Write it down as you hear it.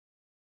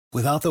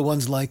Without the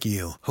ones like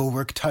you, who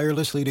work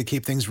tirelessly to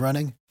keep things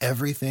running,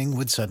 everything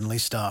would suddenly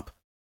stop.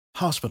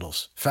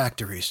 Hospitals,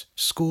 factories,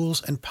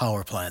 schools, and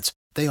power plants,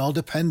 they all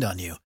depend on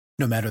you.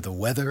 No matter the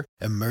weather,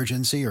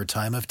 emergency, or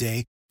time of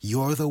day,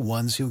 you're the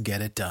ones who get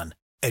it done.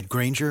 At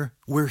Grainger,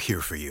 we're here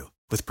for you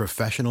with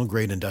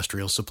professional-grade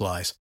industrial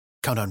supplies.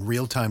 Count on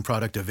real-time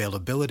product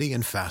availability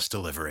and fast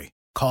delivery.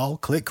 Call,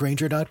 click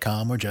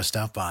Grainger.com, or just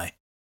stop by.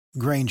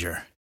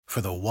 Grainger, for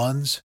the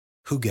ones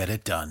who get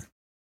it done.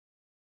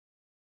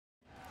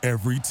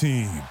 Every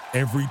team,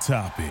 every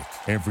topic,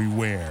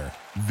 everywhere.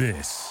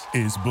 This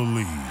is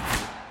Believe.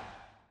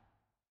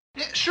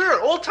 Yeah,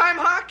 sure, old-time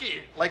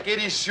hockey. Like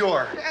Eddie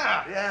Shore.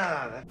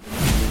 Yeah.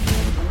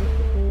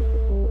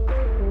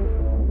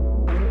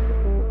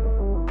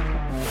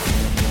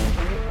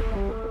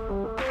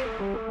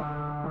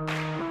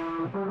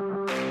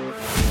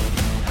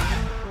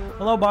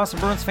 Hello, Boston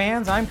Bruins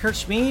fans. I'm Kurt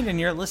Schmid, and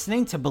you're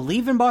listening to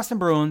Believe in Boston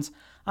Bruins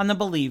on the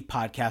Believe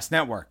Podcast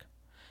Network.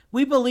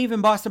 We believe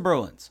in Boston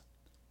Bruins.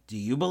 Do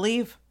you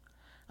believe?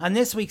 On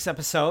this week's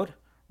episode,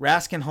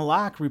 Rask and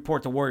Halak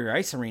report to Warrior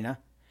Ice Arena,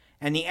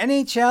 and the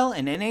NHL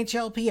and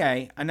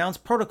NHLPA announce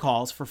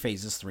protocols for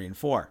phases 3 and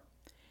 4.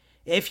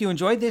 If you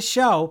enjoyed this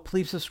show,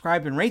 please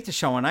subscribe and rate the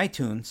show on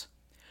iTunes.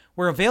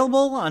 We're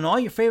available on all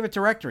your favorite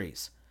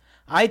directories: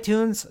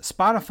 iTunes,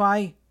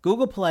 Spotify,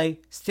 Google Play,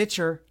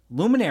 Stitcher,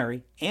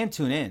 Luminary, and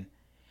TuneIn.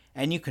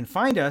 And you can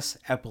find us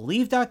at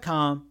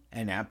Believe.com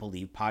and at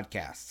Believe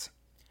Podcasts.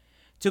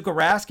 Tuukka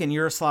Rask and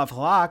Yaroslav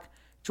Halak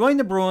joined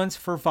the Bruins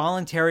for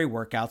voluntary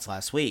workouts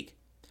last week.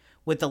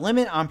 With the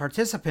limit on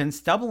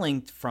participants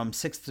doubling from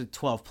 6 to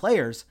 12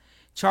 players,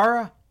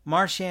 Chara,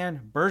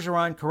 Marchand,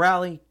 Bergeron,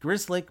 Kuraly,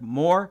 Grzelcyk,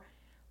 Moore,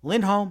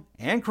 Lindholm,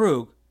 and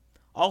Krug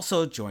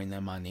also joined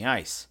them on the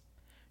ice.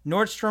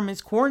 Nordstrom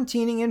is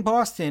quarantining in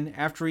Boston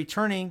after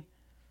returning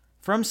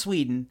from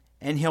Sweden,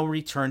 and he'll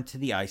return to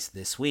the ice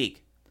this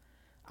week.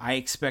 I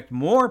expect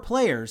more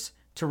players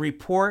to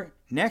report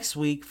next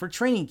week for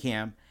training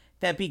camp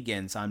that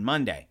begins on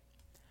Monday.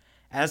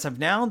 As of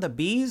now, the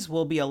Bees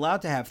will be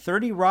allowed to have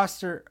a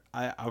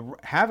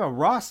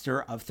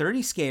roster of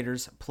 30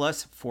 skaters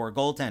plus 4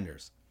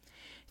 goaltenders.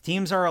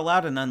 Teams are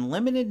allowed an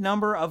unlimited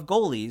number of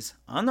goalies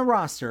on the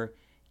roster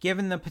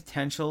given the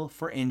potential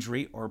for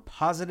injury or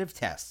positive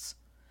tests,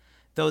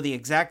 though the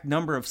exact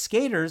number of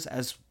skaters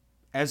as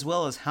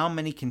well as how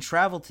many can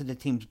travel to the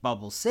team's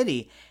bubble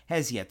city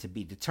has yet to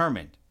be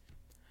determined.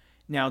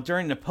 Now,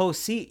 during a normal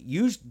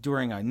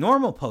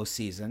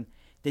postseason,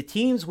 the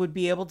teams would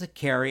be able to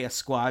carry a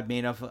squad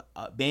made up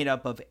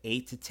of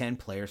 8 to 10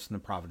 players from the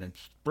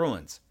Providence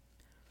Bruins.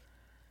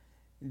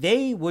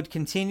 They would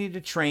continue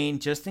to train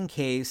just in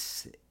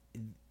case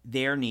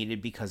they are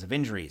needed because of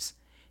injuries.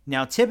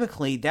 Now,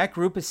 typically, that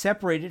group is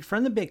separated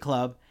from the big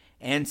club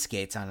and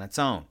skates on its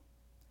own,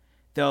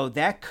 though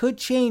that could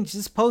change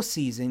this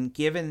postseason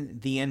given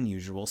the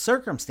unusual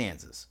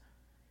circumstances.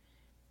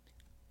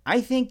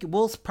 I think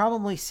we'll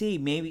probably see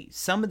maybe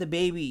some of the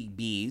baby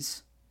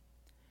Bees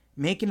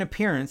make an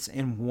appearance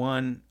in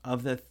one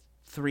of the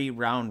 3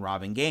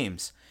 round-robin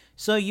games.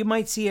 So you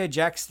might see a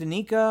Jack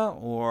Stanika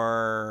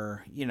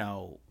or,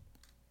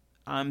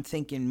 I'm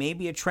thinking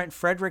maybe a Trent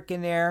Frederick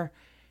in there.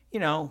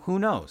 Who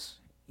knows?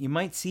 You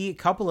might see a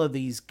couple of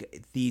these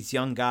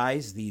young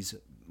guys, these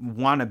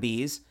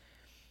wannabes,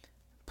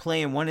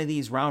 play in one of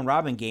these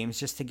round-robin games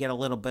just to get a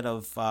little bit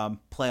of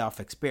playoff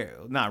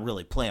experience. Not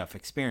really playoff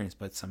experience,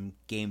 but some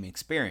game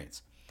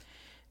experience.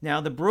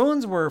 Now, the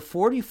Bruins were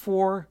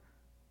 14-12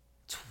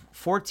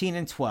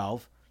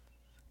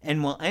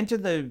 and will enter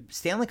the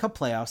Stanley Cup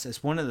playoffs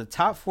as one of the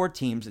top 4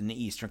 teams in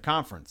the Eastern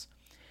Conference.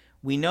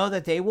 We know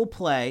that they will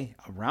play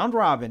a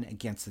round-robin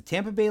against the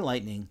Tampa Bay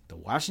Lightning, the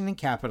Washington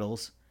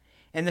Capitals,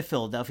 and the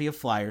Philadelphia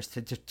Flyers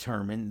to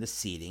determine the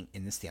seeding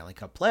in the Stanley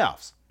Cup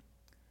playoffs.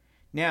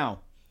 Now,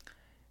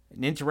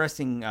 an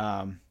interesting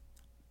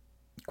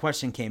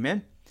question came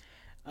in.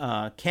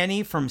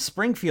 Kenny from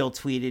Springfield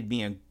tweeted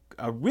me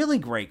a really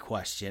great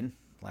question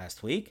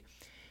last week.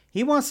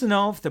 He wants to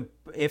know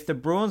if the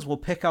Bruins will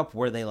pick up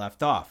where they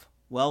left off.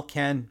 Well,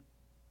 Ken,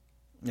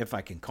 if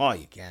I can call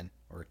you Ken,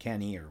 or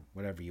Kenny, or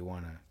whatever you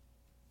want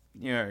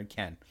to,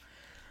 Ken.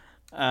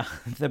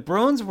 The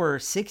Bruins were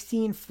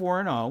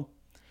 16-4-0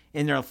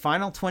 in their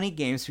final 20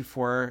 games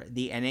before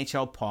the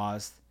NHL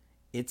paused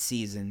its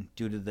season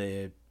due to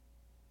the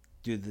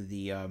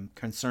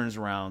concerns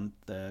around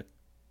the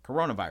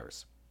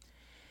coronavirus.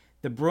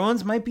 The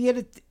Bruins might be at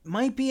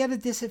a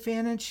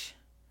disadvantage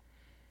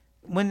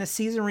when the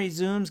season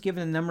resumes,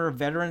 given the number of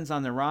veterans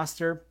on the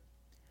roster.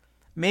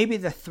 Maybe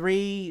the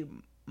 3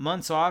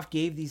 months off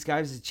gave these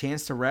guys a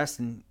chance to rest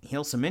and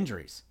heal some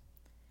injuries.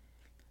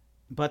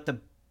 But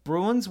the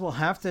Bruins will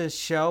have to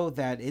show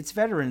that its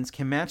veterans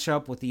can match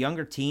up with the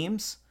younger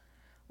teams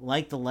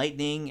like the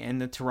Lightning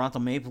and the Toronto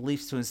Maple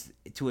Leafs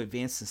to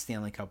advance the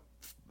Stanley Cup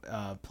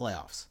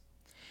playoffs.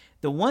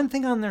 The one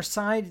thing on their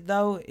side,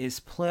 though, is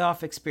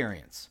playoff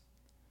experience.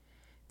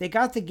 They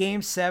got to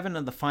Game 7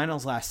 of the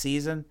finals last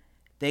season.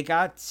 They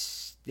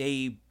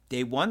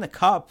won the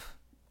Cup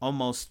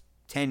almost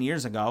 10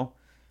 years ago.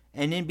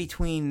 And in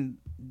between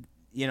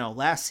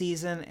last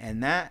season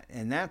and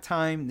that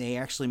time they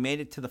actually made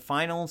it to the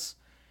finals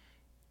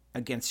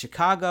against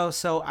Chicago.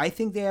 So I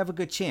think they have a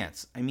good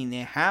chance. I mean, they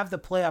have the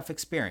playoff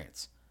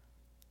experience.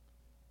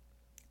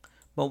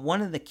 But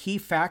one of the key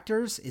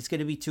factors is going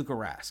to be Tuukka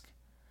Rask.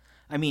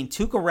 I mean,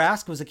 Tuukka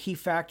Rask was a key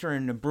factor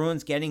in the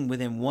Bruins getting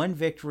within one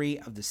victory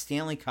of the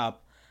Stanley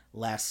Cup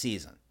last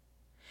season.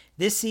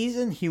 This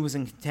season, he was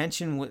in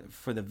contention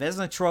for the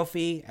Vezina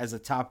Trophy as a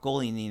top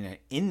goalie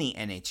in the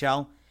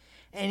NHL,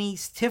 and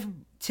he's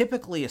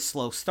typically a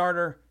slow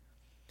starter,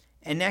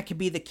 and that can't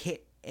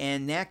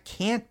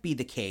be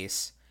the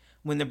case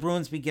when the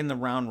Bruins begin the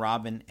round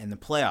robin and the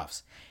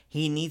playoffs.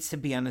 He needs to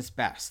be on his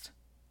best.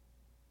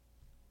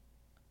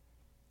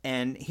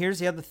 And here's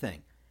the other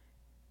thing.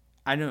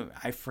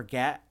 I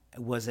forget,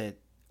 was it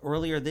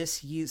earlier this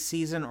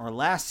season or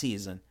last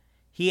season?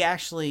 He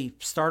actually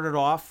started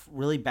off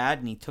really bad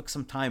and he took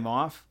some time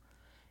off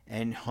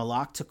and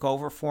Halak took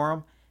over for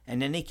him.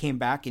 And then he came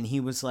back and he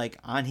was like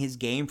on his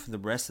game for the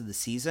rest of the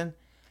season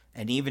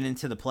and even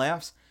into the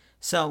playoffs.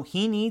 So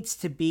he needs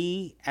to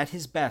be at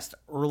his best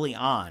early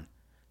on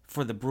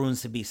for the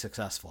Bruins to be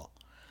successful.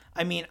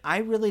 I mean, I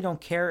really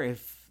don't care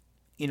if,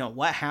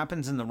 what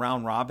happens in the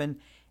round robin.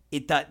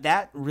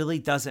 That really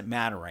doesn't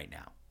matter right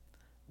now.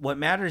 What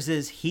matters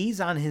is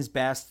he's on his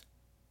best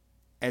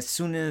as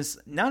soon as,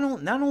 not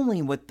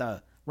only with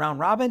the round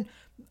robin,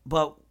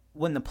 but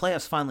when the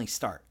playoffs finally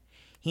start.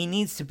 He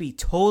needs to be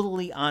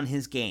totally on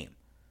his game.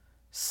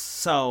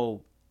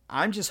 So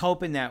I'm just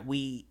hoping that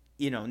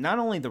not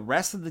only the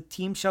rest of the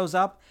team shows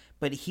up,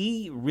 but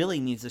he really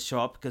needs to show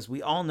up because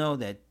we all know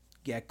that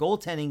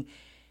goaltending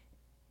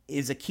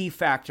is a key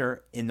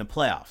factor in the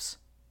playoffs.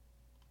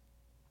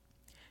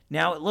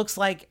 Now it looks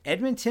like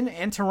Edmonton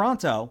and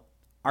Toronto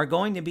are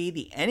going to be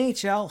the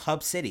NHL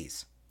hub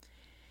cities.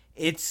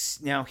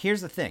 Now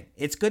here's the thing.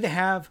 It's good to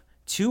have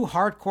two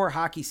hardcore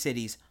hockey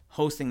cities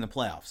hosting the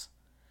playoffs.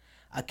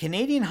 A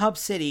Canadian hub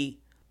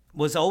city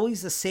was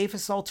always the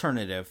safest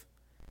alternative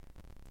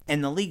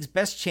and the league's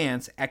best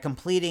chance at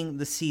completing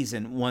the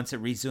season once it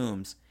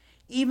resumes,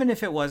 even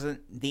if it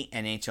wasn't the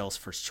NHL's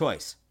first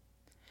choice.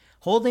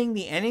 Holding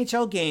the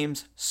NHL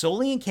games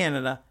solely in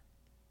Canada,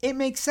 it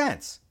makes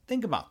sense.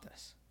 Think about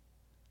this.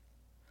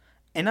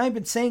 And I've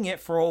been saying it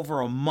for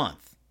over a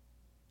month.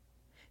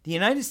 The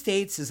United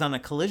States is on a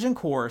collision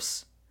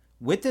course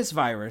with this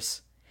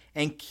virus,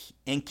 and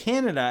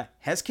Canada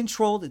has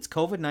controlled its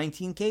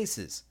COVID-19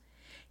 cases.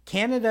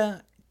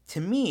 Canada, to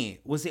me,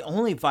 was the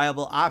only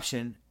viable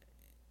option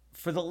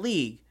for the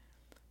league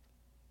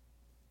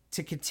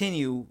to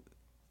continue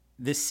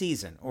this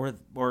season or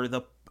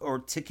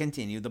to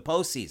continue the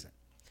postseason.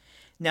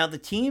 Now, the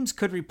teams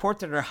could report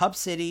to their hub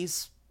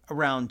cities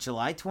around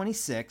July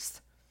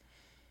 26th,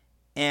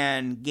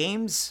 and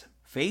games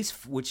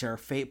which are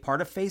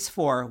part of Phase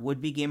 4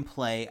 would begin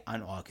play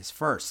on August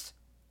 1st,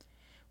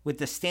 with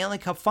the Stanley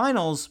Cup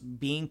Finals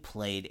being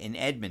played in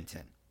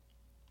Edmonton.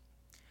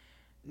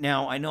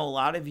 Now, I know a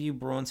lot of you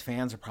Bruins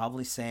fans are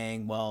probably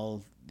saying,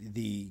 well,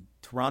 the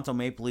Toronto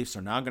Maple Leafs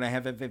are now going to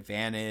have an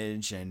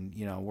advantage and,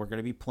 we're going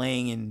to be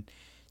playing in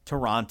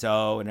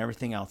Toronto and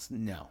everything else.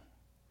 No.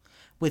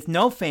 With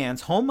no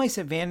fans, home ice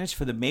advantage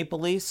for the Maple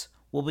Leafs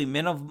will be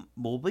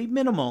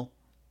minimal,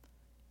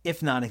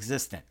 if not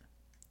existent.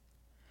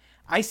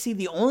 I see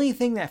the only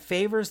thing that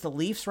favors the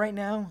Leafs right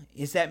now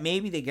is that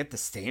maybe they get to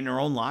stay in their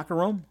own locker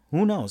room.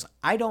 Who knows?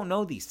 I don't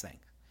know these things.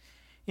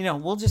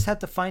 We'll just have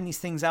to find these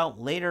things out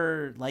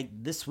later, like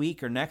this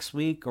week or next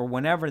week or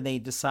whenever they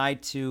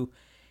decide to,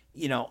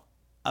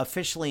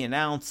 officially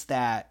announce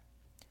that,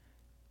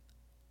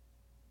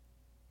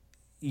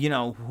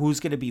 who's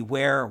going to be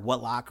where,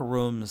 what locker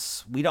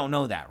rooms. We don't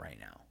know that right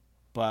now.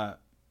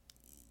 But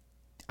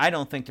I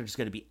don't think there's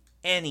going to be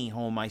any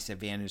home ice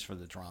advantage for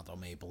the Toronto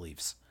Maple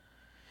Leafs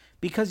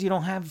because you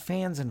don't have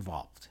fans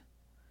involved.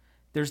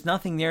 There's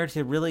nothing there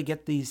to really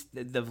get the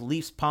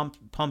Leafs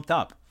pumped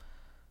up.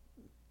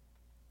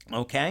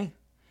 Okay?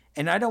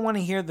 And I don't want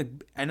to hear the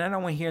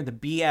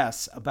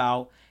BS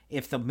about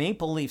if the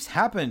Maple Leafs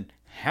happen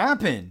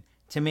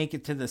to make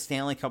it to the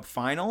Stanley Cup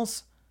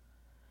Finals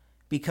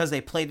because they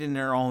played in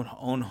their own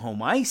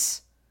home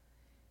ice.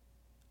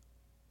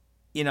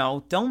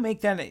 Don't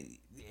make that.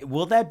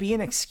 Will that be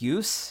an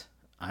excuse?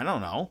 I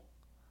don't know.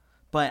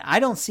 But I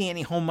don't see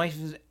any home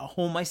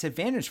ice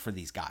advantage for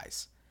these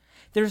guys.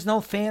 There's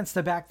no fans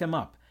to back them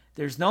up.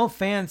 There's no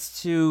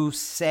fans to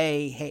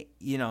say, hey,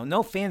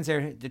 no fans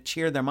there to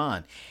cheer them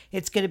on.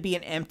 It's going to be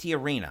an empty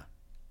arena.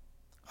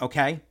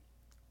 Okay?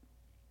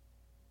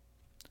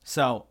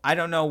 So I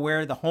don't know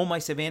where the home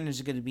ice advantage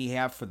is going to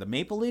have for the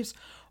Maple Leafs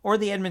or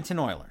the Edmonton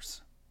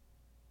Oilers.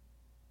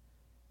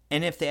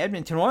 And if the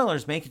Edmonton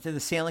Oilers make it to the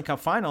Stanley Cup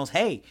Finals,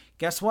 hey,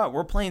 guess what?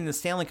 We're playing the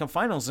Stanley Cup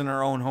Finals in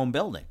our own home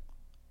building.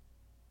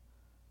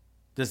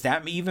 Does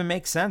that even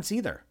make sense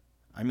either?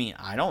 I mean,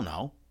 I don't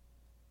know.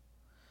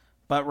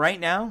 But right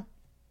now,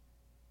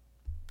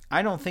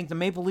 I don't think the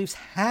Maple Leafs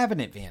have an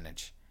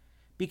advantage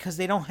because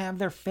they don't have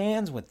their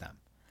fans with them.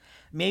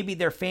 Maybe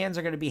their fans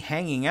are going to be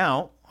hanging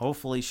out,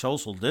 hopefully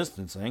social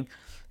distancing,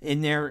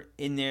 in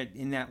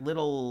that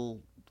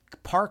little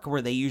park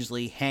where they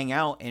usually hang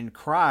out and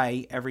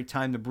cry every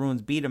time the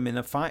Bruins beat them in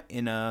a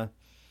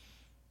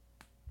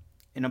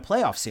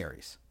playoff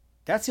series.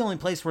 That's the only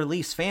place where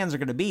Leafs fans are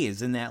going to be,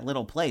 is in that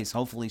little place,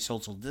 hopefully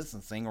social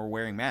distancing or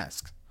wearing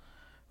masks.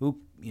 But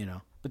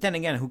then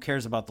again, who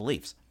cares about the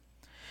Leafs?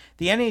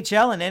 The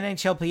NHL and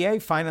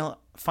NHLPA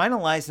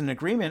finalized an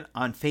agreement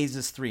on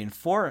phases 3 and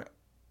 4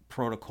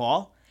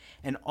 protocol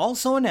and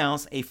also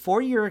announced a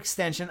 4-year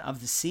extension of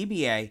the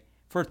CBA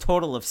for a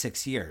total of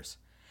 6 years.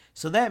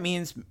 So that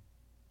means,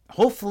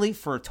 hopefully,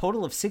 for a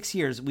total of 6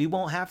 years, we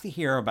won't have to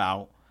hear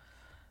about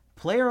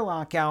player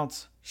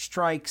lockouts,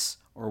 strikes,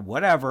 or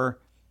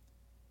whatever.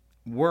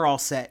 We're all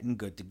set and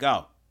good to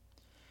go.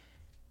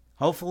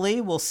 Hopefully,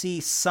 we'll see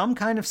some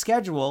kind of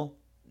schedule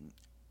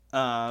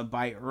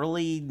by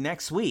early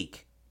next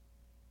week.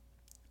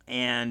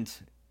 And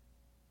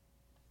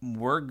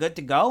we're good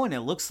to go, and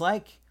it looks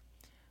like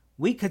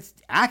we could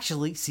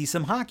actually see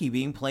some hockey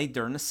being played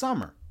during the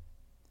summer.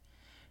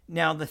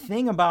 Now, the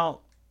thing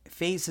about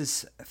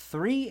phases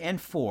 3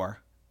 and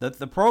 4,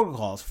 the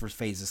protocols for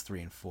phases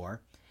 3 and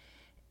 4,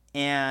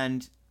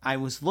 and I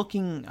was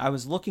looking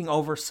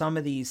over some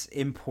of these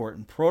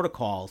important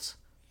protocols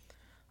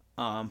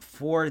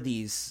for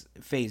these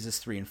phases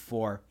 3 and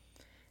 4,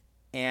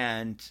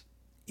 and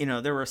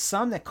there were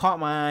some that caught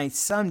my eye,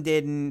 some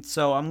didn't.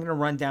 So I'm going to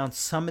run down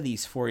some of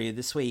these for you.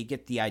 This way you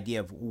get the idea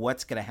of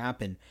what's going to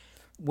happen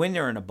when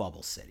they're in a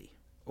bubble city,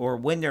 or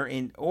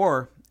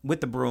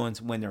with the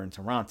Bruins when they're in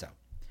Toronto.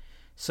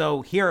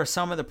 So here are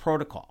some of the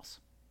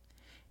protocols.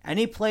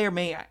 Any player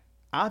may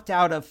opt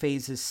out of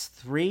phases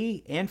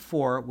 3 and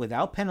 4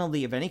 without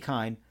penalty of any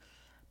kind,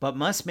 but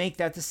must make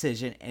that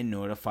decision and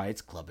notify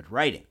its club in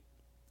writing.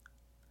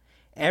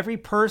 Every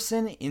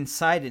person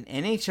inside an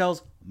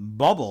NHL's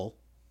bubble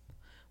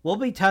will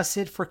be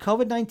tested for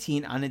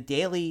COVID-19 on a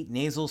daily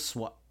nasal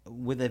swab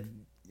with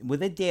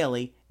a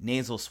daily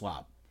nasal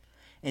swab,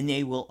 and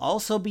they will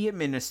also be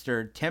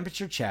administered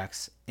temperature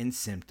checks and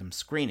symptom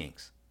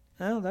screenings.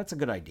 Oh, that's a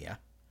good idea.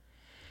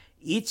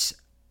 Each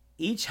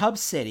hub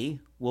city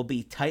will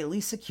be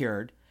tightly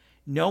secured.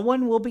 No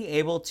one will be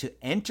able to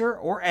enter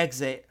or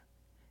exit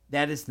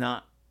that is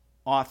not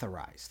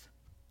authorized.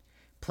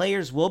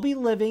 Players will be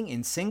living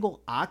in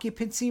single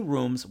occupancy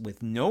rooms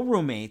with no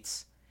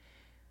roommates,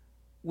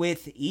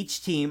 with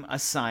each team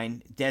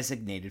assigned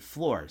designated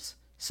floors.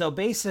 So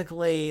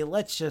basically,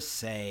 let's just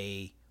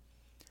say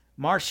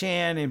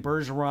Marchand and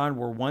Bergeron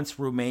were once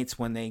roommates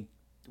when they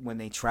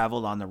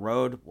traveled on the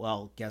road.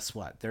 Well, guess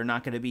what? They're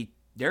not going to be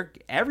there.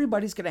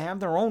 Everybody's going to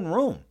have their own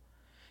room.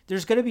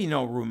 There's going to be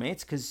no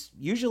roommates, because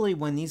usually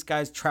when these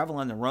guys travel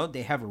on the road,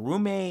 they have a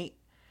roommate.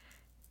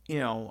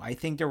 I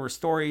think there were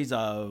stories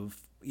of,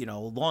 a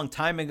long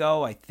time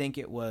ago, I think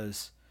it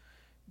was,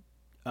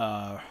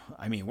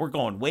 we're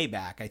going way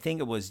back. I think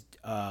it was,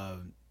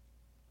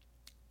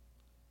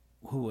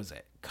 who was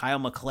it? Kyle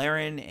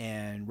McLaren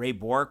and Ray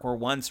Bourque were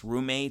once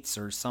roommates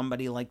or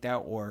somebody like that.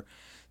 Or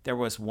there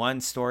was one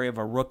story of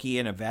a rookie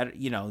and a vet.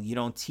 You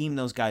don't team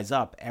those guys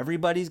up.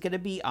 Everybody's going to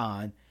be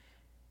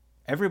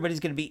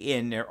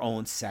in their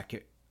own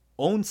separate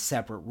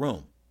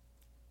room.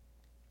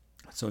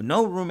 So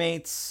no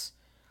roommates.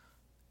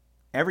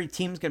 Every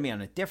team's going to be on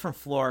a different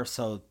floor.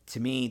 So to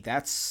me,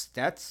 that's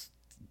a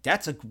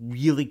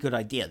really good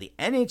idea. The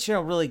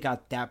NHL really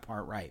got that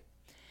part right.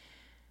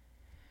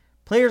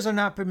 Players are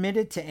not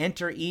permitted to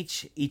enter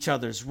each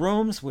other's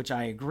rooms, which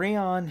I agree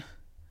on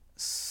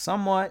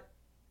somewhat.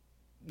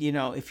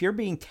 If you're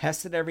being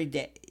tested every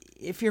day,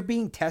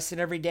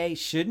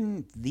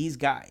 shouldn't these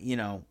guys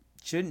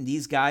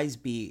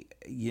be,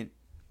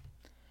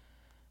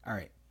 all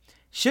right.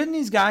 Shouldn't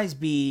these guys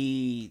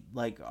be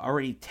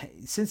already,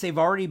 since they've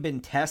already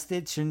been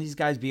tested, shouldn't these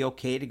guys be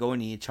okay to go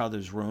into each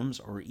other's rooms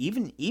or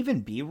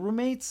even be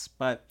roommates?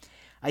 But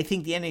I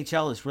think the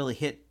NHL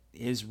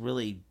is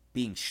really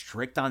being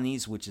strict on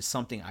these, which is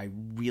something I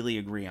really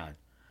agree on.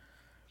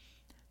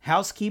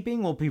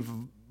 Housekeeping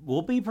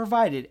will be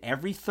provided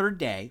every third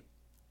day.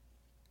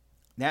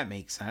 That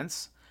makes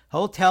sense.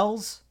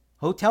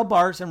 Hotel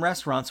bars and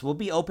restaurants will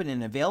be open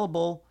and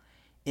available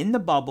in the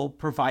bubble,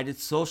 provided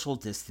social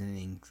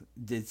distancing.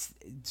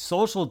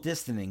 Social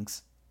distancing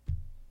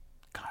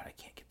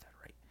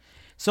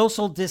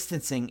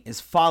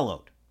is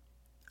followed.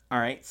 All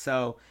right.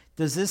 So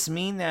does this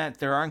mean that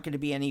there aren't going to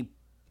be any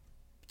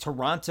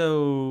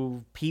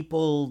Toronto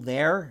people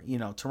there?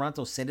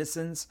 Toronto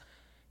citizens,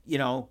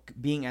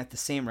 being at the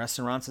same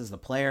restaurants as the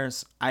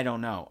players? I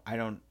don't know.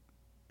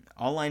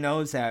 All I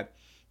know is that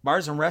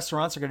bars and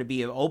restaurants are going to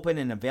be open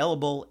and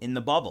available in the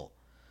bubble.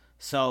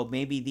 So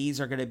maybe these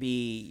are going to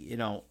be,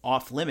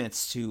 off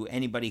limits to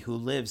anybody who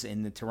lives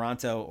in the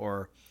Toronto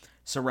or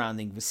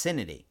surrounding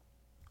vicinity.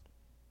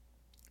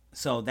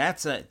 So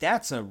that's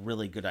a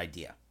really good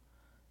idea.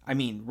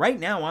 Right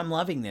now I'm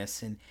loving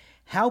this, and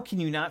how can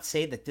you not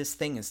say that this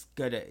thing is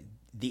good?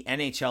 The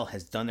NHL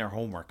has done their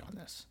homework on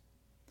this.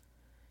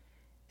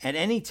 At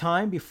any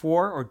time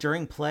before or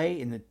during play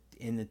in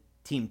the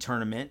team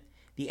tournament,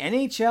 The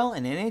NHL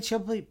and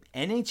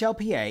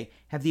NHLPA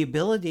have the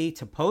ability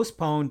to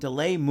postpone,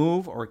 delay,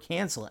 move, or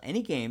cancel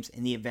any games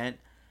in the event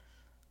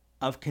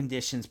of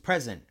conditions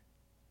present.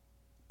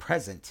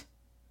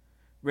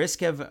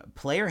 Risk of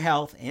player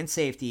health and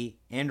safety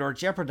and or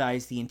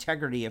jeopardize the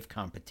integrity of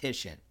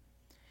competition.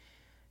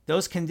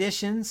 Those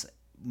conditions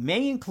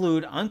may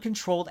include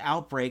uncontrolled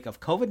outbreak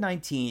of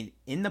COVID-19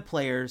 in the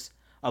players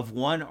of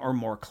one or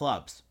more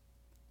clubs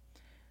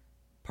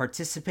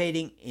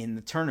participating in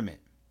the tournament.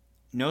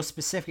 No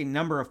specific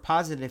number of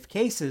positive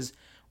cases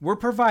were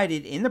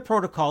provided in the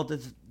protocol to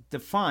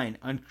define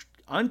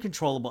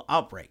uncontrollable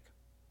outbreak.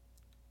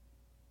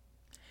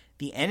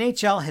 The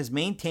NHL has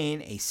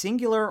maintained a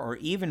singular or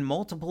even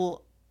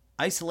multiple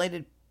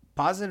isolated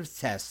positive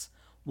tests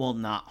will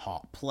not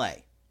halt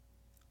play.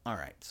 All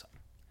right, so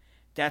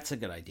that's a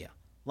good idea.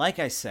 Like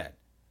I said,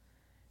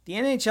 the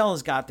NHL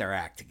has got their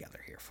act together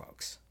here,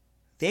 folks.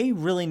 They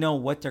really know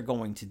what they're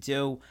going to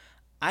do.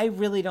 I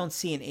really don't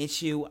see an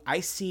issue.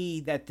 I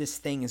see that this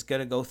thing is going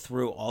to go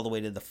through all the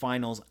way to the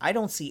finals. I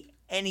don't see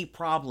any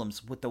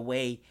problems with the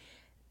way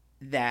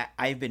that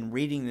I've been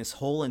reading this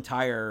whole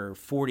entire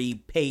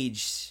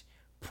 40-page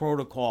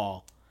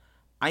protocol.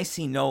 I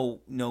see no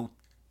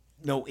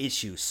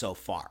issues so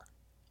far.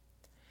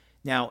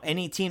 Now,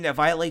 any team that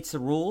violates the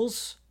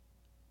rules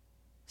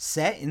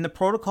set in the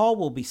protocol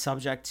will be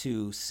subject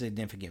to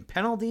significant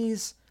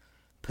penalties,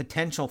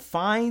 potential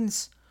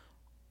fines,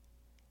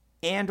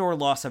 and or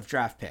loss of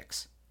draft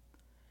picks.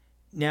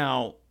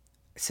 Now,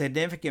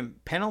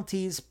 significant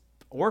penalties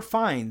or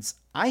fines,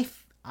 I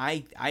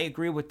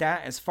agree with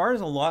that. As far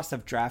as a loss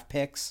of draft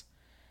picks,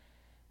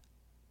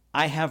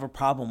 I have a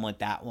problem with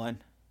that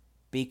one,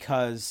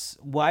 because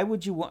why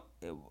would you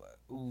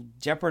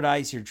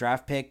jeopardize your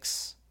draft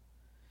picks,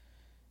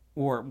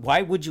 or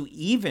why would you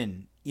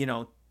even,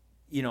 why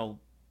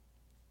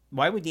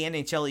would the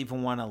NHL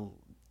even want to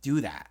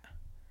do that?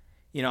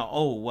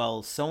 Oh,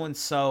 well,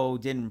 so-and-so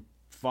didn't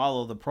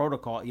follow the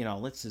protocol.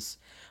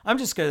 I'm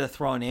just going to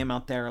throw a name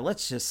out there.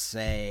 Let's just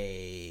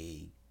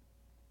say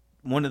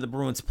one of the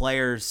Bruins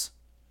players,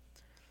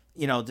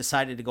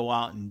 decided to go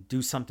out and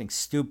do something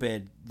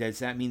stupid. Does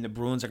that mean the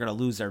Bruins are going to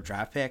lose their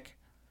draft pick?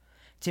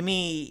 To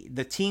me,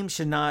 the team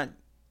should not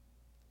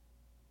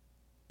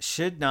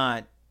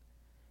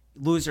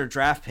lose their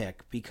draft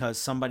pick because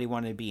somebody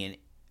wanted to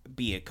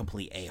be a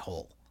complete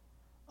a-hole.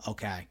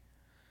 Okay?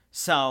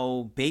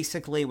 So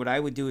basically what I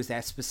would do is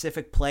that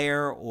specific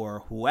player or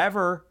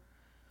whoever,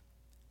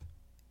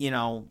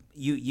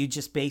 you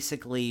just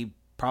basically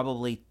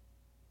probably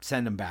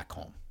send them back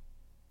home.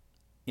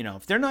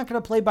 If they're not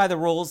going to play by the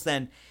rules,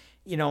 then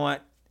you know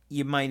what?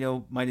 You might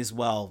as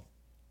well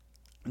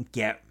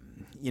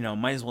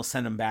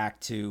send them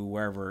back to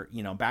wherever,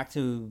 back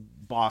to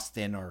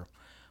Boston or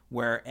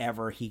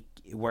whatever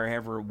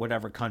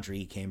country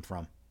he came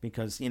from.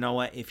 Because you know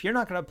what? If you're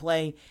not going to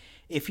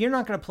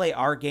play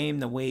our game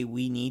the way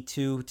we need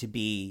to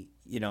be,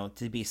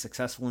 to be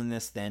successful in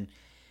this, then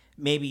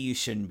maybe you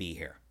shouldn't be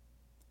here.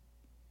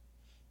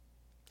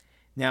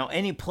 Now,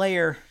 any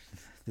player,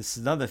 this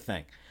is another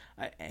thing,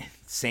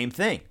 same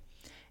thing.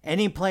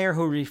 Any player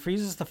who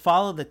refuses to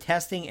follow the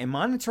testing and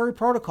monitoring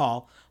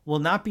protocol will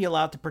not be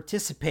allowed to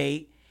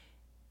participate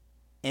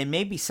and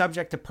may be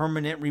subject to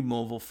permanent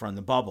removal from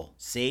the bubble.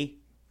 See,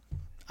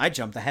 I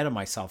jumped ahead of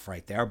myself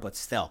right there, but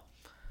still.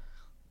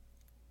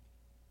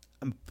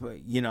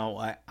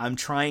 I'm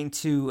trying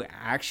to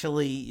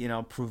actually,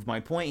 prove my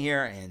point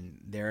here, and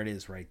there it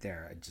is right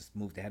there. I just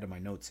moved ahead of my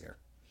notes here.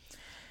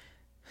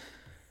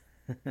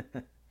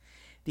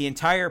 The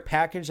entire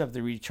package of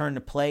the return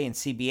to play in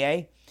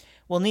CBA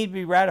will need to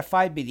be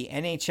ratified by the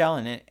NHL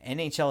and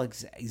NHL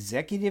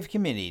Executive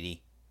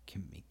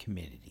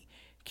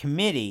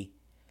Committee,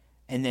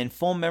 and then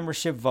full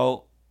membership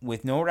vote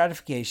with no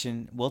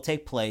ratification will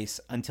take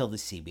place until the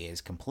CBA is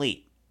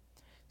complete.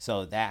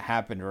 So that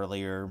happened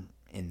earlier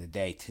in the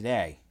day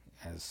today,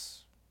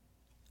 as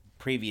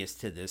previous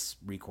to this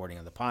recording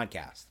of the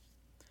podcast.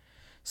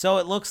 So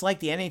it looks like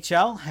the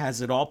NHL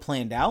has it all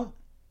planned out.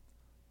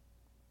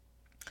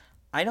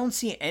 I don't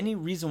see any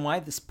reason why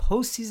this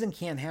postseason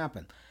can't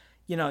happen.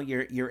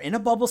 You're in a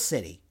bubble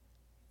city.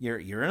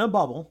 You're in a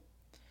bubble.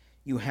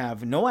 You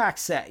have no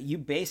access. You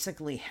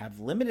basically have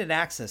limited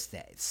access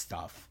to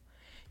stuff.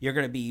 You're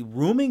going to be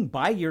rooming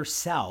by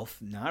yourself,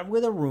 not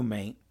with a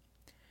roommate.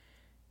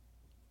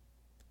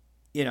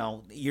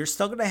 You're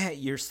still gonna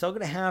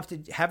have to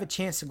have a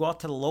chance to go out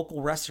to the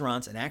local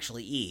restaurants and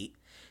actually eat.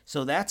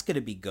 So that's going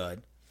to be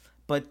good.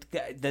 But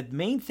the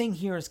main thing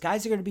here is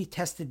guys are going to be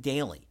tested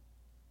daily.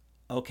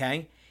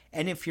 Okay?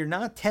 And if you're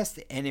not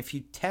tested, and if you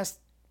test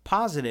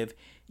positive,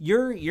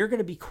 you're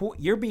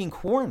being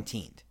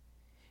quarantined.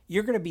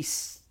 You're going to be,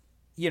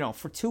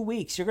 for 2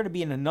 weeks, you're going to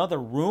be in another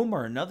room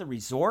or another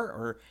resort,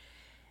 or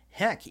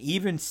heck,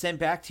 even sent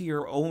back to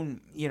your own,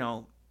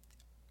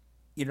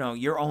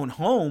 your own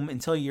home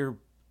until you're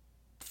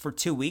for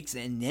 2 weeks,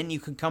 and then you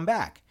can come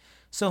back.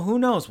 So who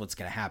knows what's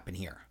going to happen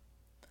here.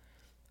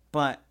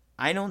 But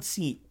I don't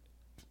see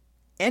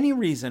any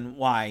reason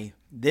why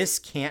this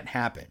can't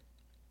happen.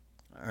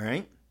 All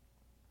right?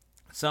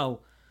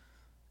 So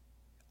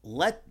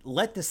let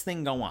this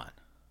thing go on.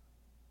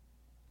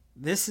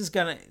 This is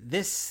going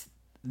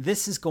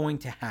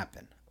to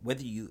happen.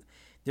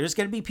 There's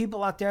going to be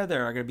people out there that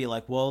are going to be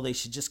like, well, they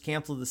should just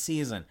cancel the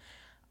season.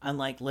 I'm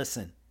like,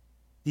 listen,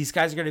 these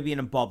guys are going to be in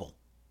a bubble.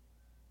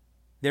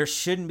 There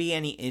shouldn't be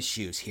any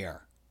issues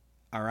here.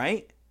 All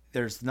right?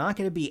 There's not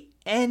going to be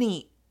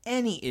any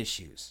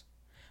issues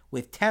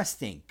with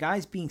testing,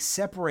 guys being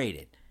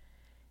separated,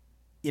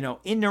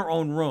 in their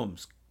own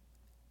rooms.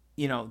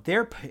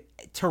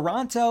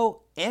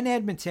 Toronto and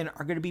Edmonton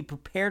are going to be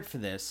prepared for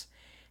this,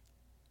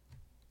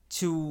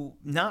 to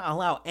not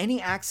allow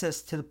any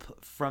access to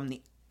from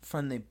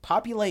the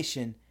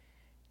population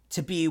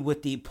to be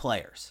with the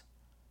players.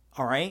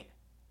 All right?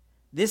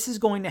 This is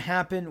going to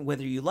happen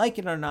whether you like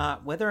it or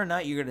not, whether or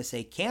not you're going to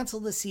say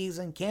cancel the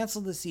season. Guess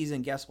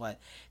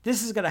what?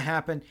 This is going to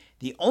happen.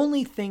 The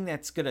only thing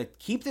that's going to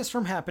keep this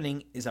from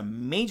happening is a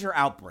major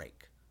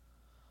outbreak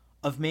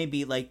of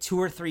maybe like 2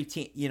 or 3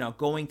 teams,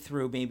 going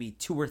through maybe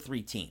 2 or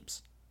 3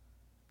 teams.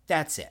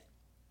 That's it.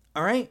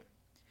 All right?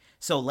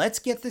 So let's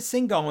get this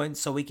thing going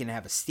so we can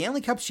have a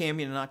Stanley Cup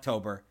champion in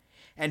October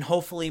and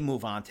hopefully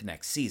move on to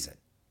next season.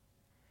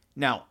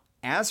 Now,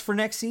 as for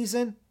next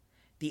season,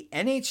 the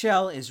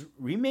NHL is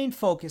remain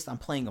focused on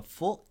playing a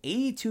full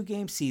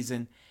 82-game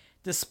season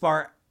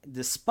despite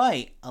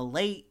a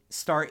late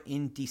start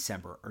in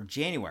December or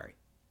January.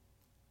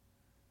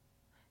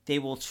 They're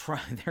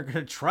going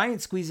to try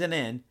and squeeze it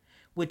in,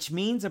 which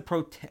means a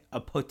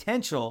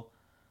potential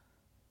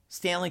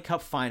Stanley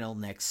Cup final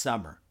next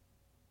summer.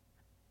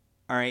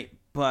 All right,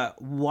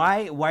 but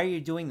why are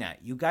you doing that?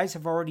 You guys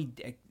have already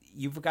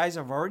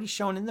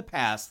shown in the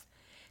past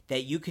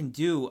that you can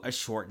do a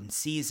shortened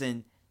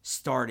season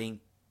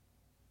starting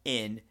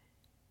in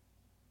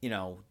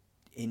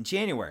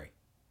January.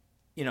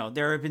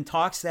 There have been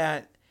talks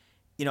that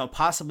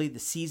possibly the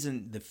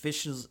season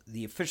is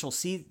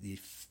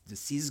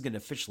going to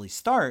officially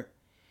start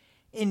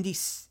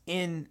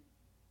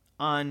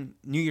on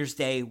New Year's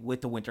Day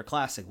with the Winter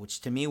Classic,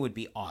 which to me would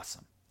be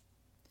awesome.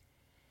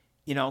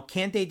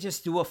 Can't they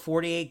just do a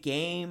 48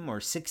 game or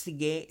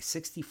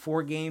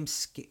 64 game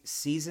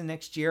season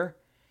next year?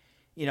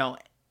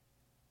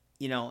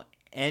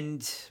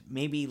 End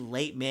maybe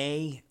late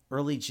May,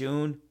 early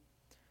June,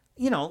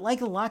 like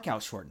the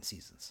lockout shortened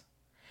seasons.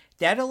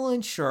 That'll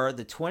ensure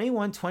the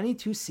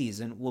 21-22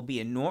 season will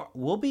be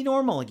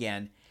normal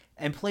again,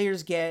 and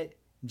players get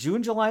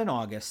June, July, and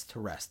August to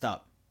rest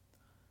up.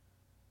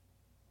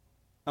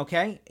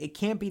 Okay? It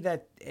can't be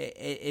that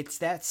it's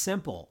that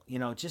simple.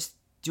 Just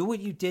do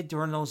what you did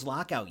during those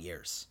lockout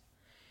years.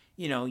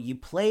 You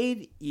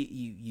played,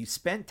 you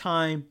spent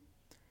time,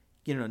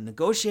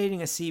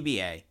 negotiating a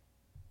CBA.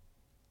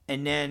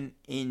 And then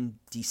in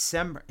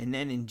December, and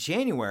then in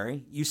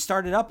January, you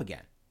started up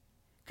again.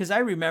 Because I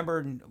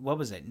remember,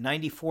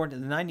 94 to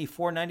the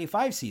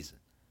 94-95 season.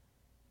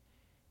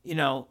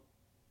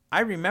 I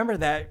remember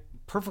that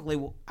perfectly.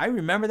 I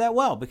remember that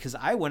well because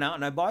I went out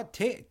and I bought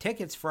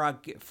tickets for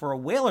a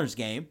Whalers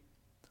game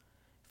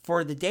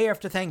for the day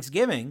after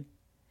Thanksgiving.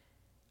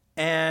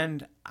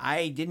 And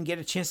I didn't get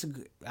a chance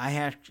to.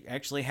 I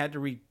actually had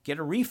to get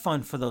a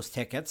refund for those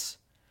tickets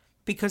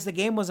because the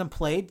game wasn't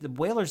played. The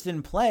Whalers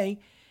didn't play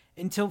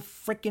until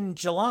frickin'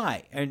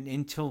 July,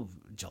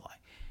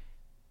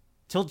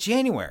 till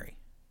January.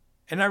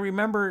 And I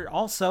remember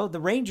also the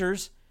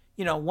Rangers,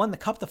 won the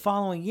cup the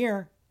following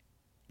year.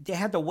 They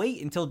had to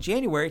wait until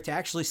January to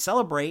actually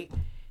celebrate,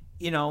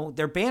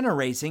 their banner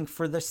raising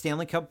for the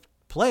Stanley Cup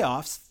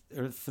playoffs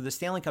or for the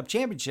Stanley Cup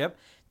championship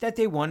that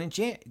they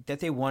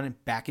won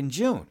back in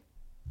June.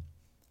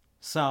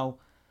 So,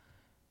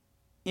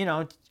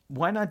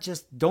 why not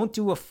just don't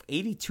do a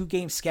 82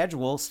 game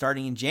schedule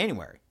starting in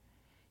January?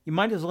 You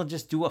might as well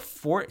just do a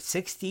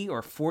 60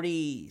 or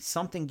 40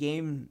 something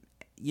game,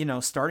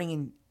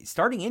 starting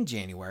in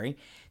January.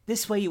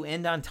 This way you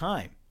end on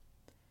time.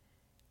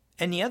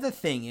 And the other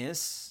thing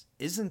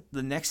isn't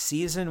the next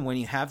season when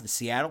you have the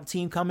Seattle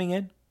team coming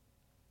in?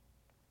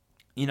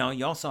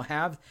 You also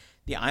have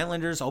the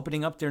Islanders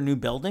opening up their new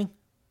building.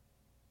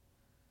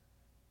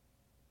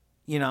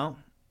 I don't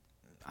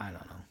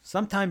know.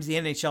 Sometimes the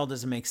NHL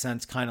doesn't make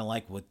sense, kind of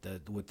like with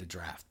the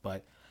draft,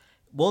 but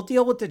we'll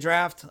deal with the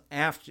draft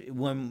after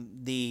when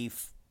the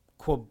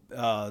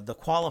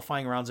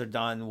qualifying rounds are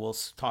done. We'll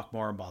talk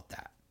more about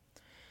that.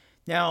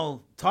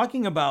 Now,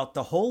 talking about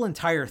the whole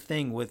entire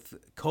thing with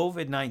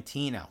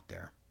COVID-19 out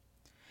there,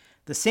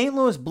 the St.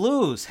 Louis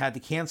Blues had to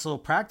cancel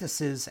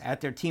practices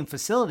at their team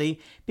facility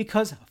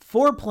because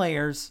 4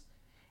 players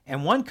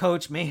and 1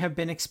 coach may have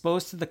been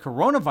exposed to the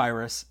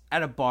coronavirus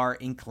at a bar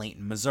in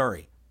Clayton,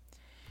 Missouri.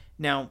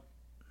 Now,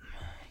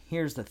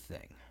 here's the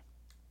thing.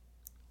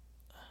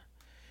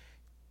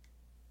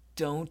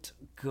 Don't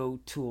go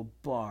to a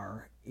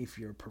bar if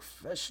you're a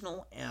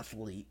professional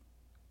athlete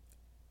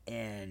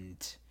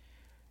and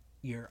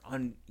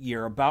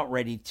you're about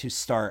ready to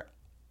start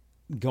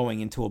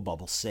going into a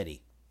bubble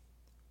city.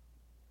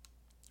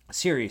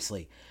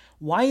 Seriously,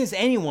 why is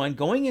anyone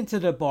going into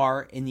the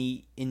bar in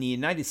the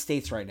United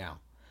States right now,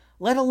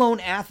 let alone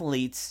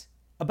athletes,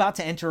 about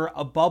to enter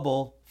a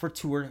bubble for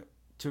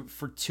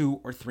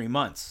 2 or 3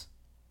 months.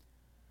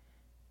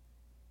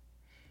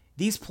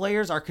 These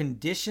players are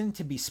conditioned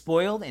to be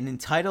spoiled and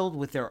entitled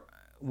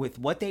with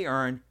what they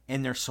earn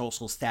and their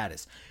social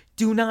status.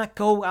 Do not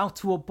go out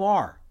to a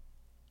bar.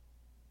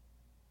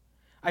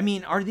 I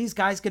mean, are these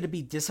guys going to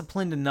be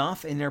disciplined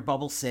enough in their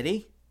bubble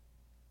city?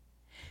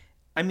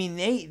 I mean,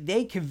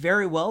 they could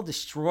very well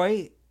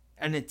destroy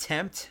an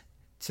attempt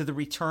to the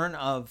return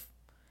of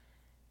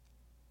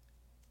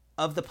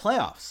the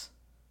playoffs.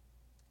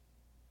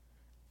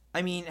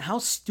 I mean, how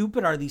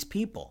stupid are these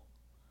people?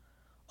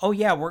 Oh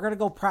yeah, we're going to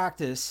go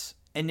practice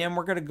and then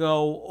we're going to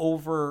go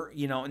over,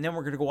 and then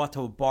we're going to go out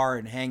to a bar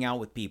and hang out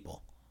with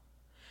people.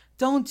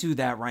 Don't do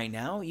that right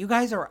now. You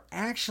guys are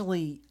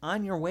actually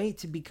on your way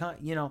to become,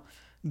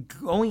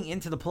 going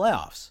into the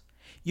playoffs.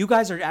 You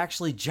guys are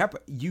actually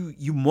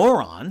you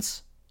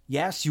morons.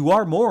 Yes, you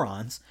are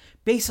morons.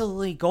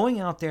 Basically going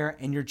out there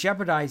and you're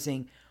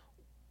jeopardizing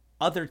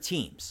other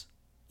teams.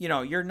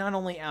 You're not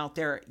only out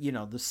there,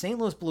 the St.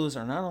 Louis Blues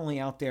are not only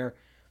out there,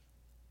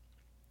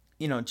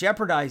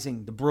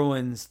 jeopardizing the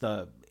Bruins,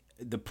 the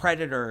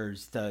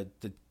Predators, the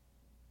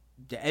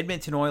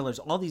Edmonton Oilers,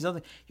 all these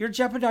other, you're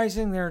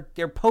jeopardizing their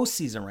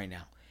postseason right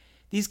now.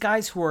 These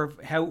guys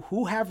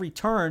who have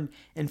returned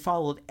and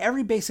followed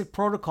every basic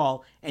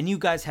protocol, and you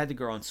guys had to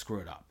go and screw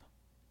it up.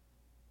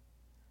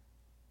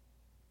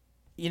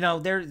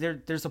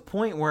 There's a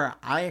point where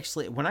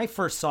when I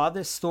first saw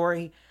this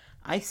story,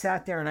 I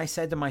sat there and I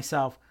said to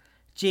myself,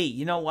 gee,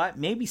 you know what?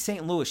 Maybe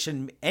St. Louis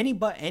shouldn't,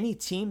 any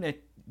team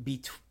that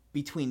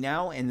between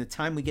now and the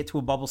time we get to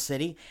a bubble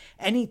city,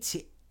 any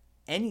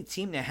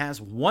team that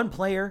has one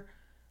player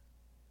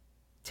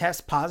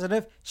test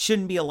positive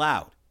shouldn't be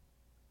allowed.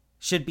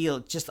 Should be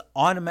just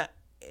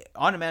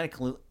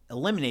automatically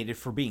eliminated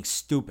for being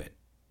stupid.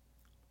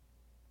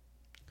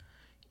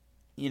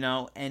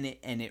 And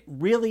it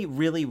really,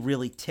 really,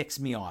 really ticks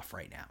me off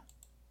right now.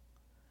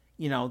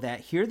 That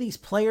here these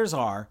players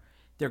are,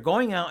 they're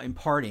going out and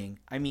partying.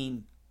 I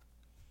mean,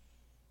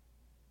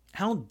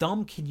 how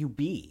dumb can you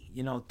be?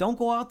 Don't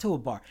go out to a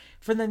bar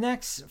for the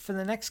next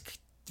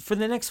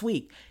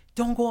week.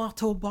 Don't go out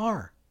to a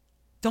bar.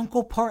 Don't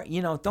go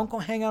don't go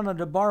hang out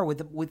at a bar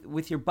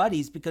with your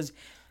buddies because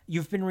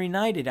you've been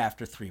reunited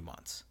after 3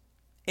 months.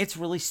 It's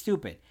really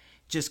stupid.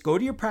 Just go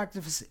to your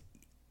practice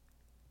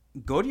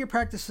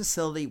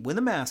facility with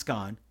a mask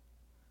on.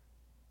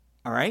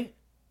 All right?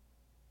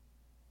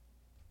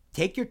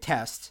 Take your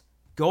test,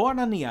 go out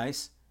on the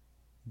ice,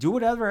 do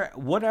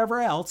whatever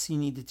else you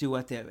need to do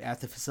at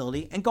the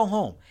facility, and go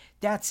home.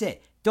 That's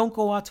it. Don't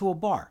go out to a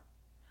bar.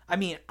 I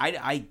mean,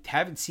 I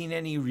haven't seen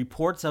any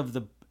reports of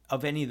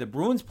any of the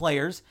Bruins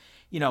players,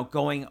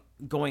 going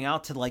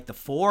out to like the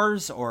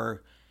Fours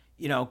or,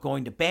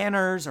 going to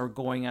Banners or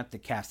going out to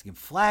Casting and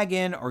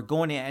Flagon or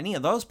going to any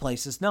of those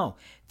places. No,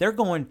 they're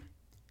going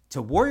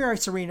to Warrior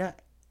Ice Arena,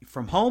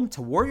 from home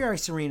to Warrior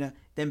Ice Arena,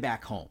 then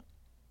back home.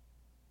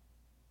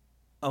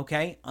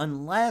 Okay?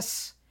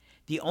 Unless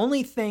the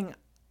only thing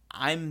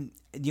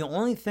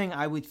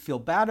I would feel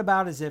bad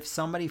about is if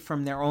somebody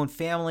from their own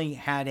family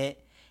had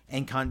it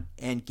and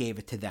gave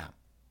it to them.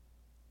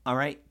 All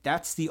right?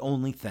 That's the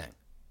only thing.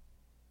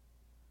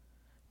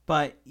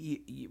 But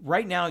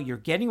right now, you're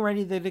getting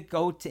ready to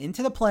go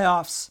into the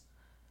playoffs.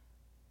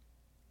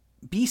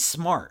 Be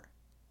smart.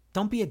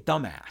 Don't be a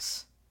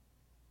dumbass.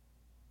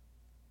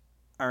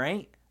 All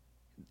right?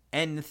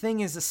 And the thing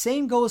is, the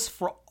same goes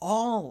for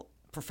all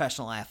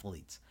professional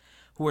athletes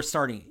who are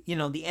starting. The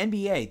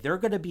NBA, they're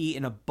going to be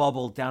in a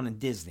bubble down in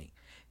Disney.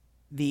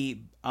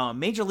 The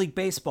Major League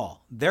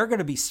Baseball, they're going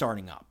to be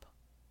starting up.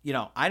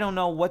 I don't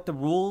know what the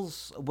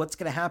rules, what's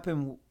going to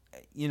happen,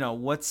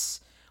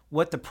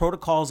 what the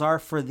protocols are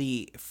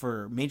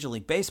for Major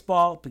League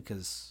Baseball,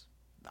 because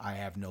I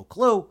have no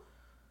clue.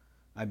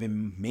 I've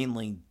been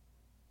mainly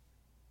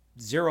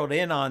zeroed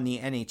in on the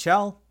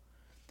NHL.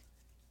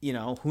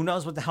 Who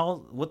knows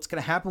what's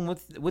going to happen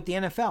with the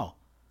NFL.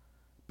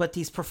 But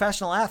these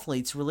professional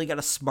athletes really got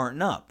to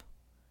smarten up.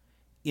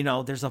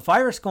 There's a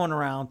virus going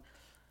around.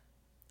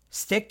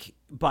 Stick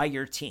by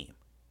your team.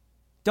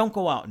 Don't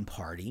go out and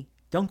party.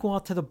 Don't go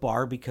out to the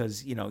bar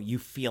because, you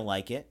feel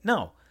like it.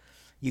 No.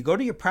 You go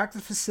to your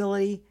practice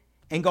facility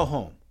and go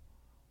home.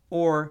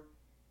 Or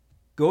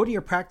go to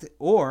your practice,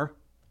 or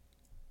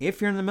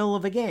if you're in the middle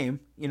of a game,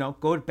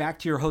 go back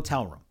to your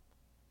hotel room.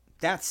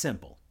 That's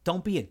simple.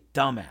 Don't be a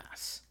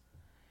dumbass.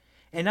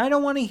 And I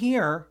don't want to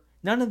hear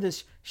none of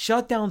this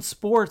shut down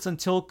sports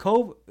until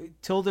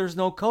there's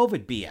no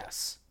COVID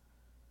BS.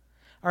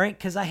 All right?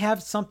 Because I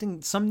have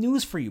some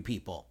news for you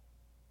people.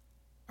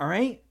 All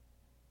right?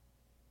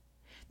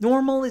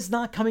 Normal is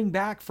not coming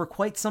back for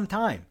quite some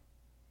time.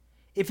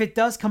 If it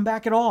does come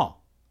back at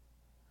all.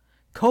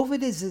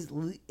 COVID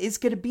is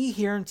going to be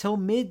here until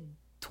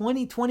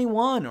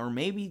mid-2021 or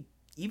maybe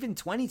even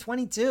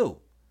 2022.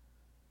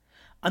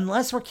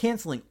 Unless we're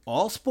canceling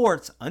all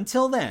sports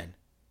until then,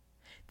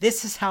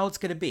 this is how it's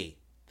going to be.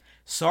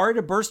 Sorry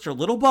to burst your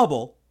little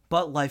bubble,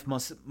 but life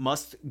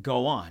must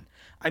go on.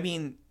 I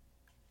mean,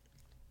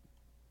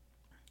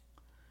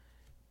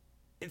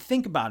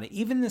 think about it.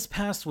 Even this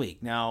past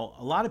week, now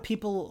a lot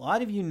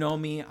of you know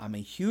me. I'm a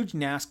huge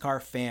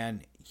NASCAR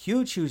fan,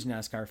 huge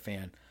NASCAR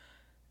fan.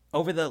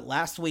 Over the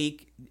last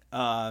week,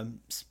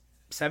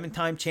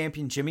 7-time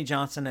champion Jimmy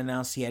Johnson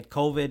announced he had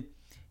COVID.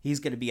 He's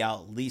going to be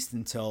out at least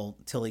until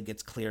he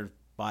gets cleared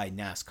by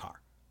NASCAR.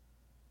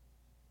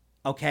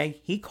 Okay,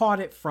 he caught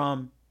it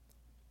from,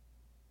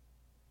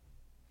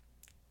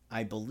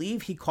 I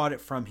believe he caught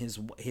it from his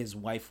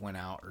wife went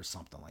out or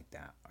something like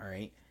that. All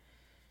right.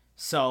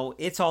 So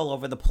it's all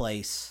over the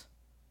place.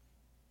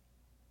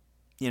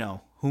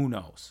 Who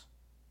knows?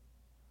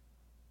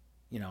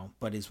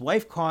 But his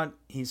wife caught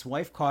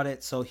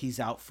it, so he's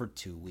out for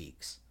 2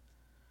 weeks.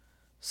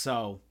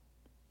 So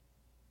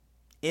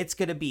it's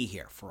going to be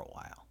here for a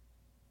while.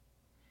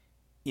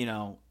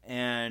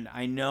 And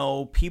I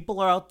know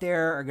people are out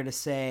there are going to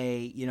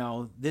say,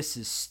 this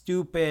is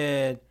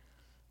stupid.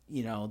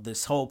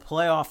 This whole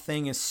playoff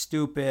thing is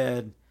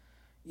stupid.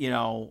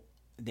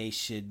 They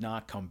should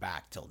not come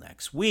back till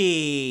next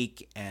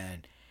week.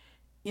 And,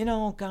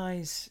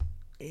 guys,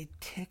 it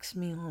ticks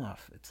me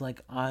off. It's like,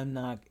 I'm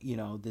not,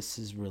 this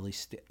is really,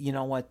 you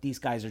know what? These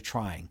guys are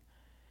trying.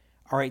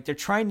 All right. They're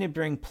trying to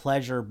bring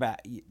pleasure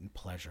back.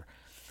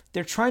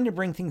 They're trying to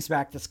bring things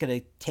back that's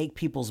going to take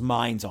people's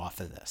minds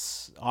off of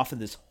this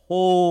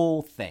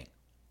whole thing.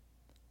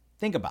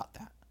 Think about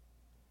that.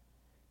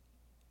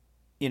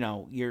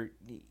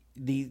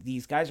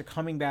 These guys are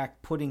coming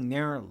back, putting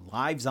their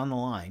lives on the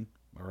line,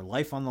 or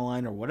life on the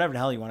line, or whatever the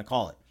hell you want to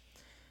call it.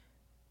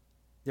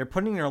 They're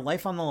putting their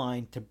life on the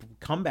line to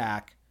come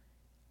back,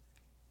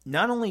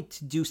 not only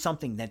to do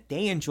something that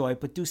they enjoy,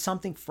 but do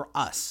something for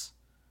us.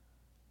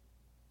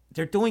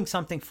 They're doing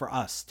something for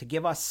us, to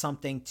give us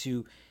something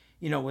to,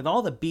 with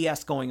all the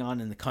BS going on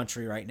in the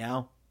country right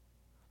now,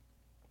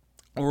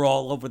 or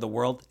all over the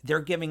world, they're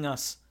giving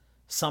us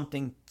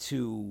something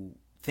to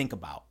think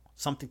about,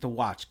 something to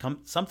watch,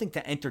 something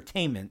to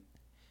entertainment,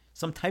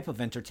 some type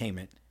of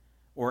entertainment,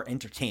 or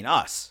entertain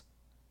us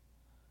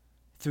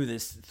through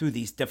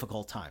these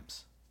difficult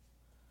times.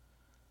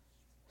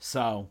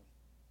 So,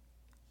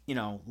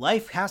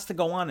 life has to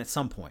go on at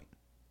some point.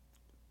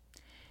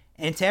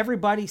 And to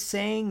everybody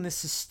saying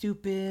this is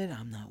stupid,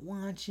 I'm not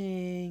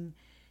watching,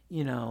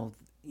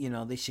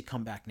 they should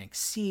come back next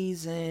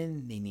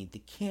season, they need to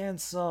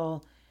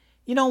cancel.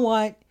 You know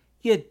what?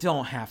 You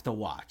don't have to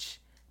watch.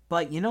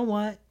 But you know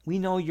what? We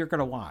know you're going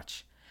to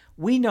watch.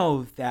 We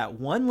know that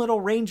one little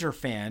Ranger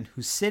fan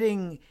who's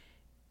sitting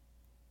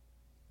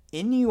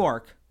in New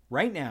York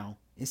right now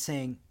is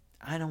saying,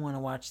 I don't want to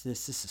watch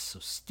this. This is so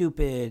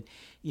stupid.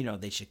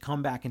 They should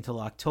come back until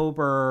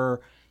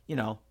October.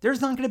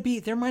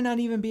 There might not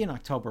even be in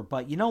October,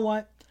 but you know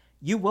what?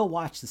 You will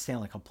watch the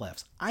Stanley Cup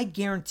playoffs. I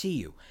guarantee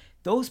you.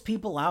 Those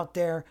people out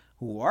there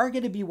who are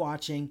going to be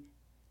watching,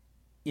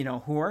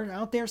 who are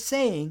out there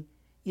saying,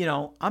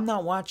 I'm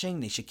not watching,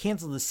 they should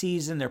cancel the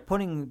season, they're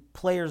putting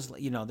players,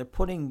 they're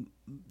putting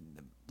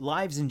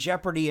lives in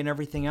jeopardy and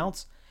everything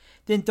else,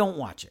 then don't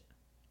watch it.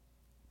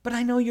 But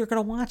I know you're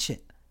going to watch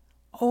it.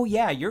 Oh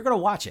yeah, you're going to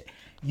watch it.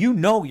 You're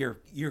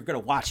going to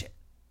watch it.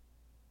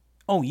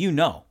 Oh,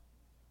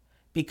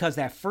 because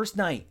that first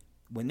night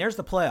when there's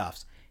the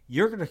playoffs,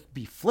 you're going to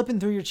be flipping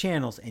through your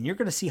channels and you're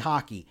going to see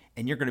hockey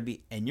and you're going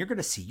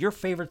to see your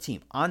favorite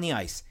team on the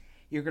ice.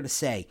 You're going to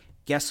say,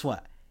 guess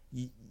what?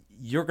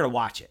 You're going to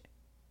watch it.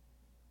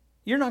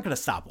 You're not going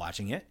to stop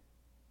watching it.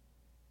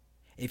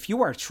 If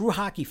you are a true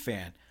hockey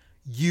fan,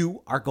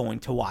 you are going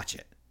to watch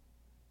it.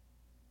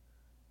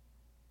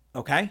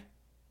 Okay?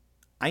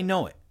 I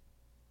know it.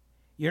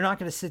 You're not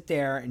going to sit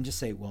there and just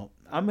say, well,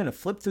 I'm going to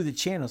flip through the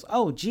channels.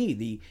 Oh,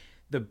 gee,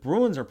 the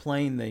Bruins are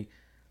playing the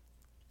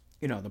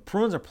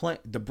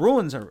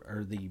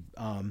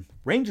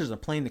Rangers are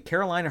playing the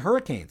Carolina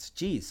Hurricanes.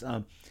 Geez.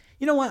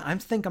 You know what? I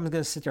think I'm going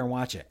to sit there and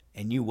watch it,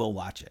 and you will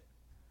watch it.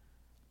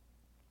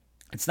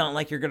 It's not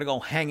like you're going to go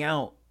hang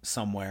out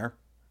somewhere.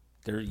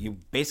 You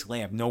basically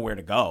have nowhere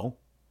to go,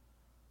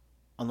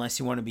 unless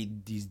you want to be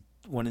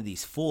one of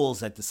these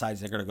fools that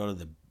decides they're going to go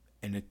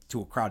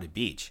to a crowded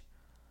beach.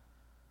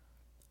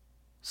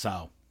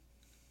 So,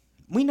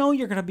 we know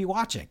you're going to be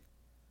watching.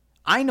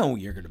 I know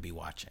you're going to be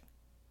watching.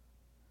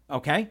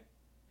 Okay?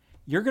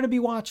 You're going to be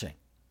watching.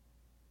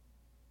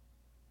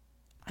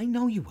 I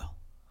know you will.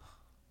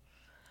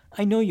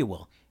 I know you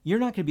will. You're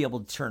not going to be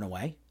able to turn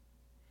away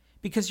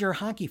because you're a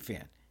hockey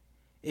fan.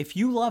 If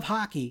you love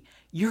hockey,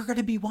 you're going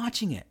to be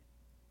watching it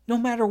no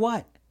matter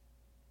what.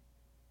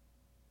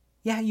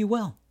 Yeah, you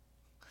will.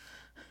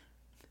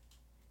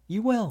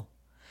 You will.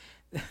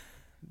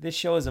 This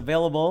show is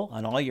available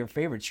on all your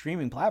favorite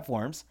streaming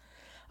platforms: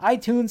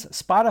 iTunes,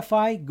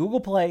 Spotify, Google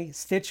Play,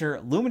 Stitcher,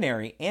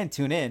 Luminary, and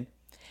TuneIn.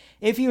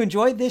 If you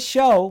enjoyed this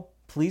show,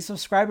 please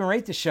subscribe and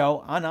rate the show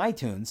on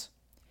iTunes.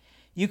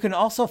 You can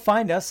also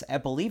find us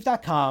at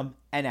Believe.com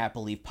and at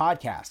Believe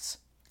Podcasts.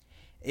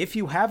 If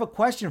you have a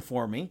question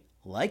for me,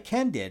 like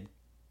Ken did,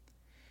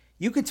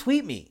 you can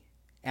tweet me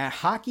at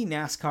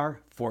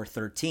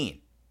HockeyNASCAR413.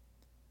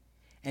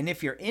 And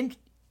if you're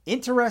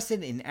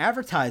interested in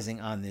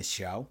advertising on this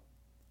show,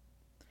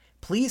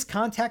 please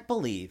contact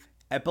Believe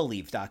at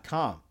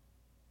Believe.com.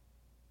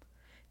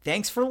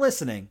 Thanks for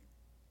listening,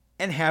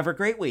 and have a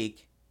great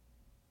week.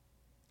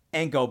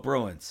 And go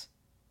Bruins.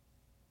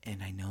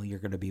 And I know you're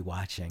going to be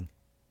watching.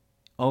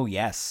 Oh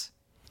yes,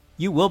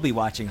 you will be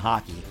watching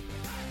hockey,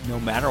 no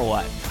matter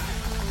what.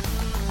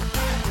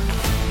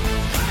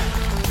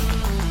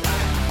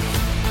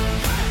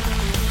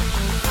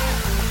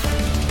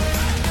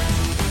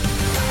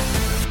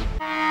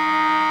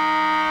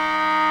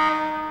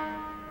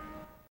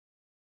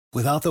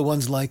 Without the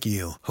ones like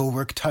you, who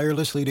work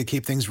tirelessly to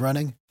keep things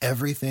running,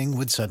 everything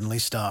would suddenly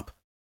stop.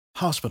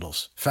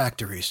 Hospitals,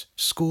 factories,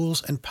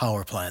 schools, and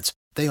power plants,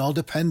 they all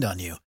depend on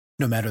you.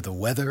 No matter the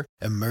weather,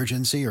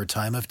 emergency, or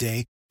time of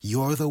day,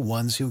 you're the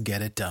ones who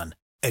get it done.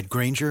 At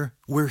Grainger,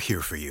 we're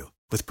here for you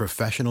with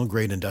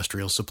professional-grade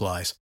industrial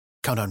supplies.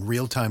 Count on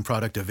real-time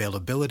product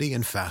availability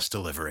and fast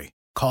delivery.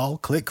 Call,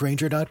 click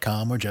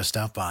Grainger.com, or just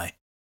stop by.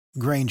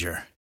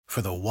 Grainger,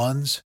 for the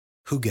ones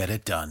who get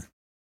it done.